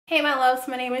Hey my loves,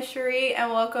 my name is Cherie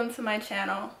and welcome to my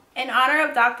channel. In honor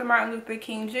of Dr. Martin Luther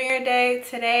King Jr. Day,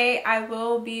 today I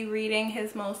will be reading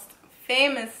his most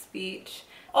famous speech,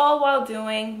 all while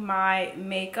doing my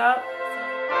makeup.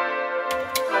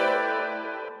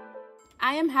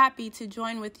 I am happy to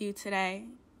join with you today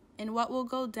in what will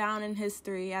go down in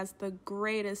history as the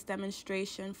greatest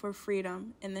demonstration for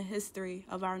freedom in the history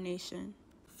of our nation.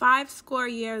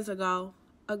 50 years ago,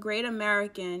 a great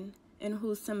American, in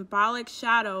whose symbolic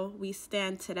shadow we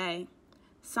stand today,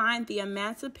 signed the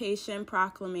Emancipation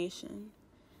Proclamation.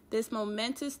 This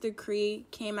momentous decree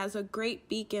came as a great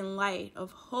beacon light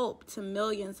of hope to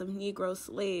millions of Negro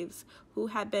slaves who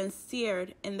had been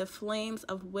seared in the flames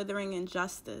of withering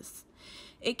injustice.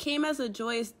 It came as a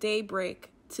joyous daybreak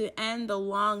to end the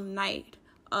long night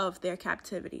of their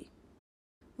captivity.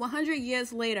 100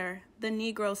 years later, the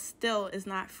Negro still is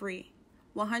not free.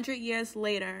 100 years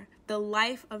later, the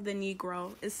life of the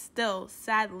Negro is still,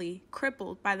 sadly,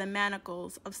 crippled by the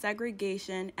manacles of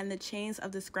segregation and the chains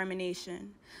of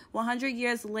discrimination. 100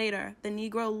 years later, the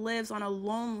Negro lives on a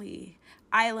lonely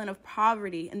island of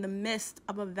poverty in the midst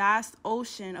of a vast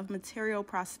ocean of material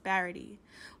prosperity.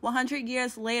 100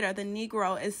 years later, the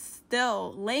Negro is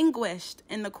still languished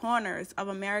in the corners of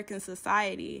American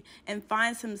society and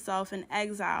finds himself in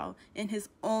exile in his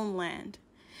own land.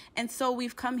 And so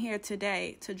we've come here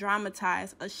today to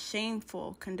dramatize a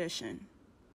shameful condition.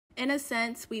 In a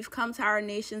sense, we've come to our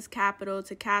nation's capital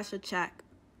to cash a check.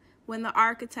 When the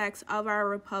architects of our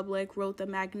republic wrote the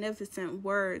magnificent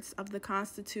words of the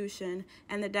Constitution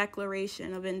and the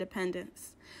Declaration of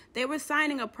Independence, they were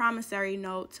signing a promissory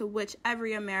note to which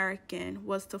every American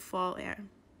was to fall heir.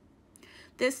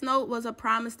 This note was a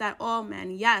promise that all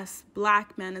men, yes,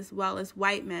 black men as well as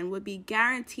white men, would be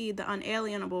guaranteed the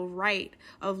unalienable right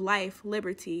of life,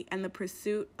 liberty, and the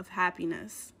pursuit of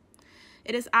happiness.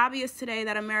 It is obvious today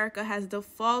that America has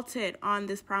defaulted on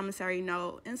this promissory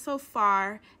note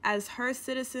insofar as her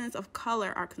citizens of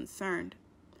color are concerned.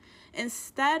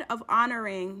 Instead of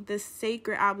honoring this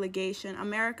sacred obligation,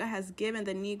 America has given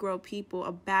the Negro people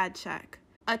a bad check,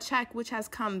 a check which has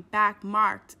come back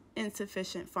marked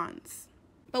insufficient funds.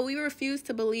 But we refuse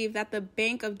to believe that the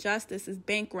Bank of Justice is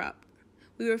bankrupt.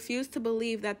 We refuse to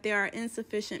believe that there are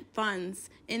insufficient funds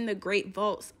in the great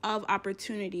vaults of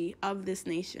opportunity of this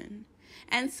nation.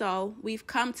 And so we've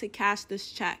come to cash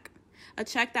this check, a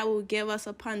check that will give us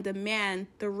upon demand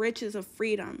the riches of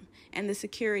freedom and the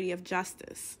security of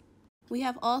justice. We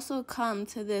have also come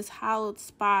to this hallowed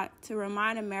spot to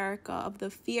remind America of the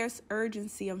fierce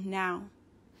urgency of now.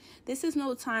 This is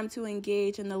no time to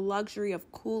engage in the luxury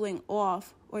of cooling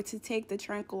off or to take the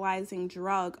tranquilizing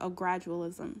drug of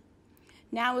gradualism.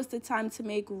 Now is the time to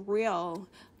make real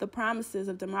the promises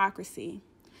of democracy.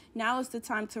 Now is the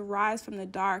time to rise from the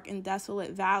dark and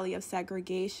desolate valley of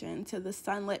segregation to the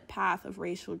sunlit path of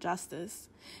racial justice.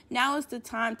 Now is the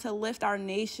time to lift our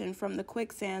nation from the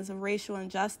quicksands of racial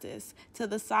injustice to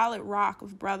the solid rock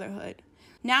of brotherhood.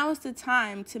 Now is the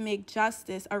time to make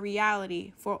justice a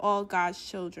reality for all God's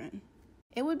children.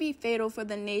 It would be fatal for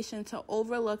the nation to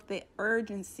overlook the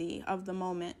urgency of the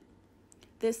moment.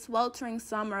 This sweltering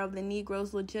summer of the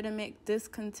Negro's legitimate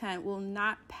discontent will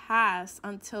not pass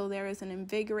until there is an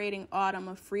invigorating autumn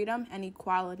of freedom and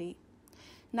equality.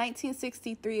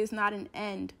 1963 is not an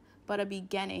end, but a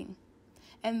beginning.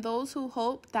 And those who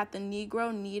hope that the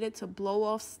Negro needed to blow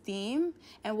off steam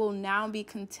and will now be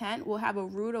content will have a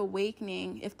rude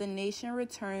awakening if the nation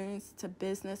returns to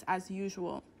business as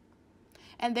usual.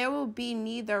 And there will be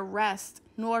neither rest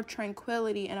nor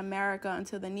tranquility in America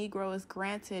until the Negro is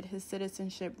granted his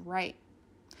citizenship right.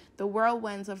 The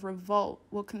whirlwinds of revolt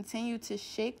will continue to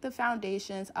shake the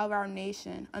foundations of our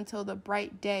nation until the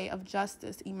bright day of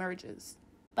justice emerges.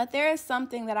 But there is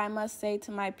something that I must say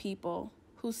to my people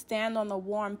who stand on the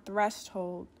warm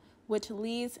threshold which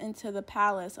leads into the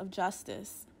palace of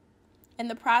justice. In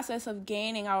the process of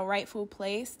gaining our rightful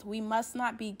place, we must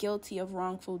not be guilty of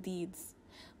wrongful deeds.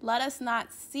 Let us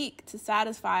not seek to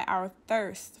satisfy our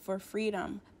thirst for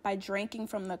freedom by drinking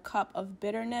from the cup of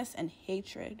bitterness and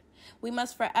hatred. We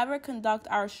must forever conduct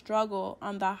our struggle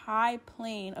on the high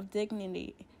plane of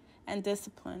dignity and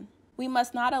discipline. We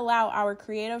must not allow our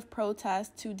creative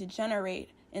protest to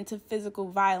degenerate into physical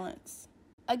violence.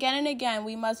 Again and again,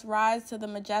 we must rise to the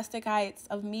majestic heights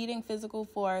of meeting physical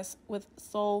force with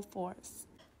soul force.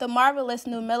 The marvelous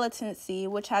new militancy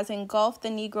which has engulfed the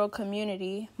Negro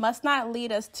community must not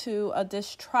lead us to a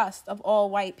distrust of all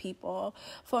white people,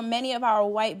 for many of our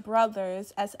white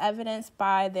brothers, as evidenced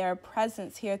by their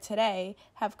presence here today,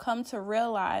 have come to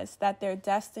realize that their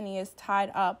destiny is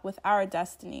tied up with our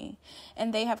destiny,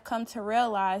 and they have come to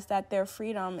realize that their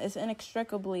freedom is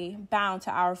inextricably bound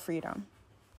to our freedom.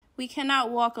 We cannot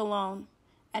walk alone,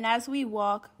 and as we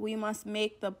walk, we must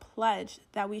make the pledge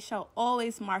that we shall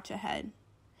always march ahead.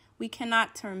 We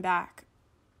cannot turn back.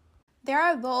 There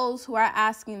are those who are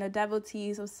asking the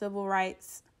devotees of civil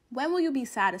rights, when will you be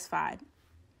satisfied?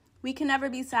 We can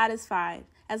never be satisfied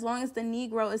as long as the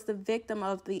Negro is the victim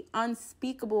of the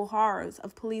unspeakable horrors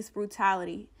of police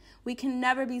brutality. We can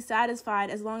never be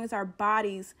satisfied as long as our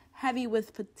bodies, heavy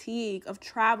with fatigue of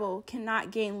travel,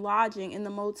 cannot gain lodging in the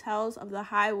motels of the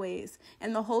highways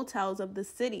and the hotels of the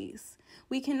cities.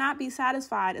 We cannot be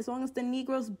satisfied as long as the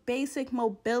Negro's basic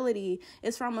mobility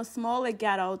is from a smaller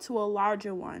ghetto to a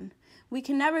larger one. We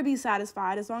can never be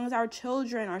satisfied as long as our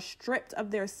children are stripped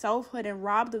of their selfhood and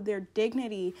robbed of their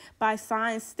dignity by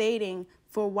signs stating,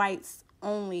 "For whites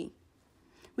only."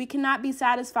 We cannot be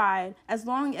satisfied as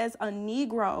long as a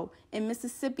Negro in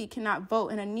Mississippi cannot vote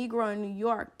and a Negro in New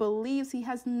York believes he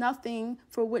has nothing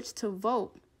for which to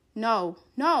vote. No,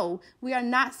 we are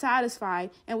not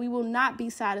satisfied, and we will not be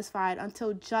satisfied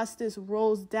until justice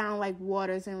rolls down like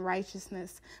waters and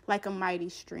righteousness like a mighty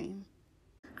stream.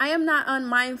 I am not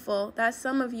unmindful that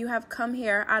some of you have come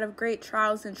here out of great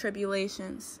trials and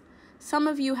tribulations. Some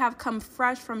of you have come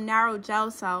fresh from narrow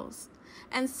jail cells,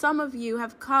 and some of you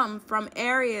have come from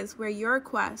areas where your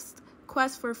quest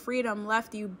for freedom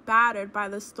left you battered by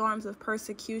the storms of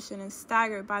persecution and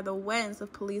staggered by the winds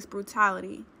of police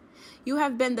brutality. You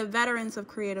have been the veterans of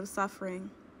creative suffering.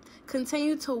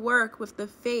 Continue to work with the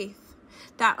faith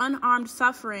that unarmed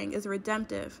suffering is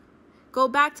redemptive. Go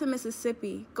back to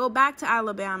Mississippi, go back to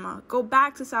Alabama, go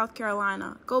back to South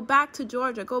Carolina, go back to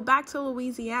Georgia, go back to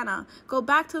Louisiana, go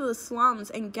back to the slums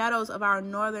and ghettos of our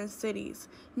northern cities,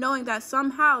 knowing that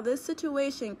somehow this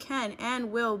situation can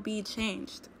and will be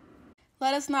changed.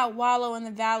 Let us not wallow in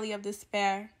the valley of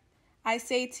despair. I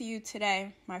say to you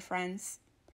today, my friends.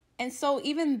 And so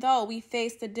even though we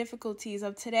face the difficulties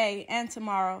of today and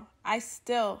tomorrow, I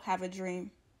still have a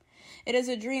dream. It is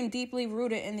a dream deeply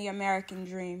rooted in the American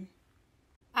dream.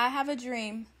 I have a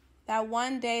dream that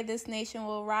one day this nation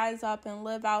will rise up and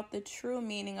live out the true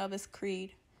meaning of its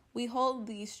creed. We hold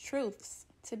these truths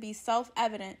to be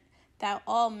self-evident that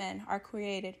all men are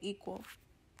created equal.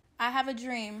 I have a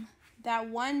dream that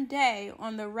one day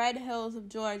on the red hills of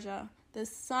Georgia, the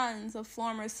sons of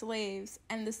former slaves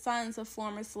and the sons of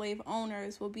former slave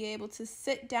owners will be able to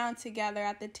sit down together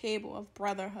at the table of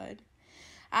brotherhood.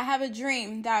 I have a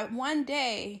dream that one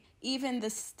day, even the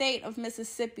state of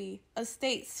Mississippi, a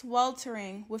state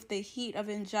sweltering with the heat of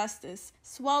injustice,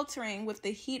 sweltering with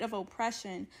the heat of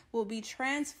oppression, will be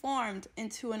transformed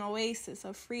into an oasis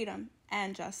of freedom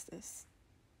and justice.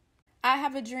 I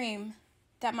have a dream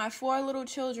that my 4 little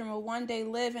children will one day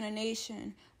live in a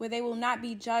nation where they will not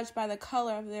be judged by the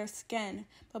color of their skin,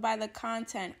 but by the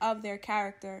content of their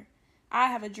character. I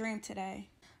have a dream today.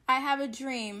 I have a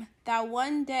dream that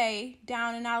one day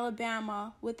down in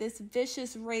Alabama with this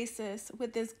vicious racist,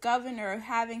 with this governor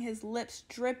having his lips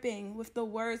dripping with the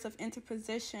words of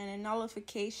interposition and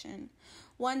nullification,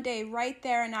 one day right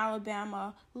there in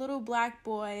Alabama, little black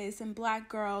boys and black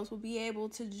girls will be able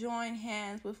to join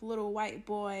hands with little white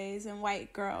boys and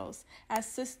white girls as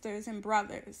sisters and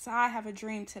brothers. I have a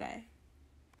dream today.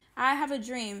 I have a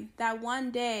dream that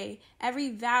one day every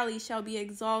valley shall be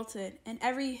exalted, and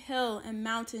every hill and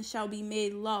mountain shall be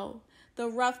made low. The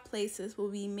rough places will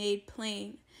be made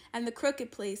plain, and the crooked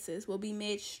places will be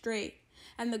made straight.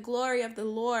 And the glory of the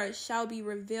Lord shall be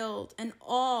revealed, and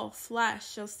all flesh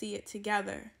shall see it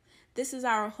together. This is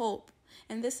our hope,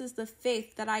 and this is the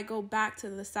faith that I go back to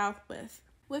the South with.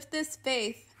 With this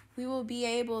faith, we will be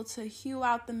able to hew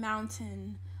out the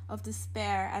mountain of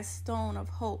despair as stone of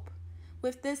hope.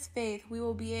 With this faith, we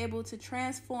will be able to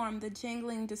transform the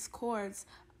jingling discords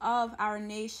of our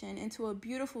nation into a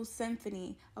beautiful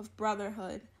symphony of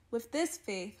brotherhood. With this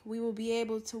faith, we will be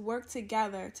able to work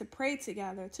together, to pray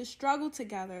together, to struggle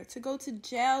together, to go to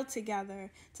jail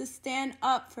together, to stand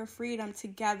up for freedom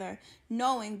together,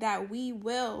 knowing that we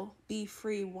will be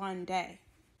free one day.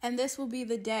 And this will be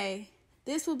the day.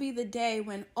 This will be the day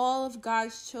when all of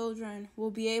God's children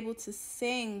will be able to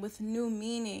sing with new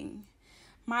meaning.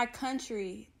 My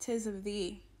country, 'tis of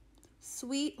thee.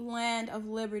 Sweet land of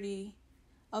liberty,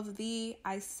 of thee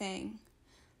I sing.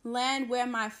 Land where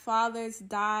my fathers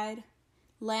died,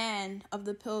 land of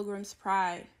the pilgrim's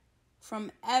pride.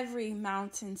 From every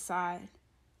mountain side,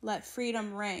 let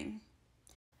freedom ring.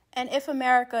 And if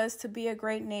America is to be a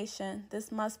great nation,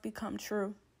 this must become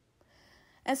true.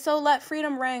 And so let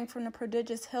freedom ring from the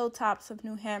prodigious hilltops of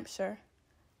New Hampshire.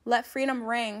 Let freedom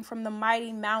ring from the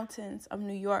mighty mountains of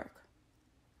New York.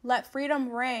 Let freedom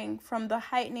ring from the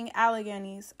heightening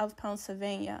Alleghenies of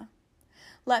Pennsylvania.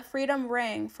 Let freedom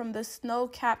ring from the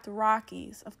snow-capped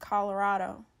Rockies of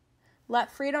Colorado. Let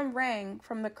freedom ring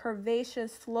from the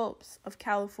curvaceous slopes of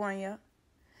California.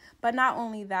 But not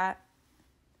only that.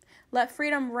 Let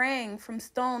freedom ring from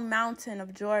Stone Mountain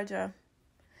of Georgia.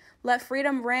 Let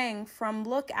freedom ring from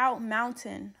Lookout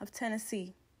Mountain of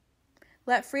Tennessee.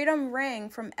 Let freedom ring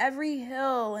from every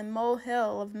hill and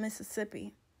molehill of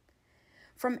Mississippi.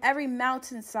 From every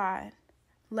mountainside,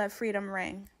 let freedom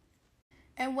ring.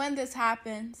 And when this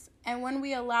happens, and when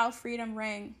we allow freedom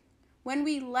ring, when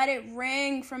we let it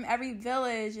ring from every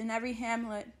village and every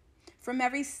hamlet, from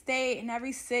every state and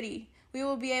every city, we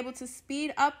will be able to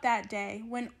speed up that day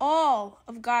when all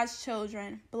of God's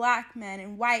children, black men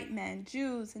and white men,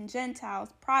 Jews and Gentiles,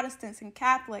 Protestants and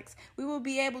Catholics, we will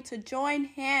be able to join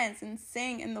hands and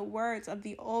sing in the words of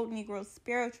the old Negro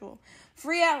spiritual.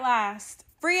 Free at last,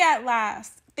 free at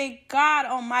last. Thank God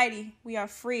Almighty, we are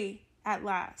free at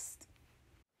last.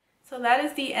 So that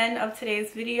is the end of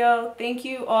today's video. Thank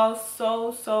you all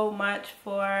so much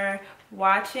for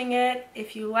watching it.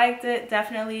 If you liked it,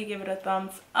 definitely give it a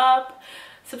thumbs up.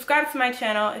 Subscribe to my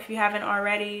channel if you haven't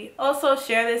already. Also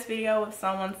share this video with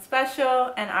someone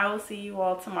special, and I will see you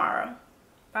all tomorrow.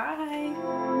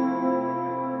 Bye.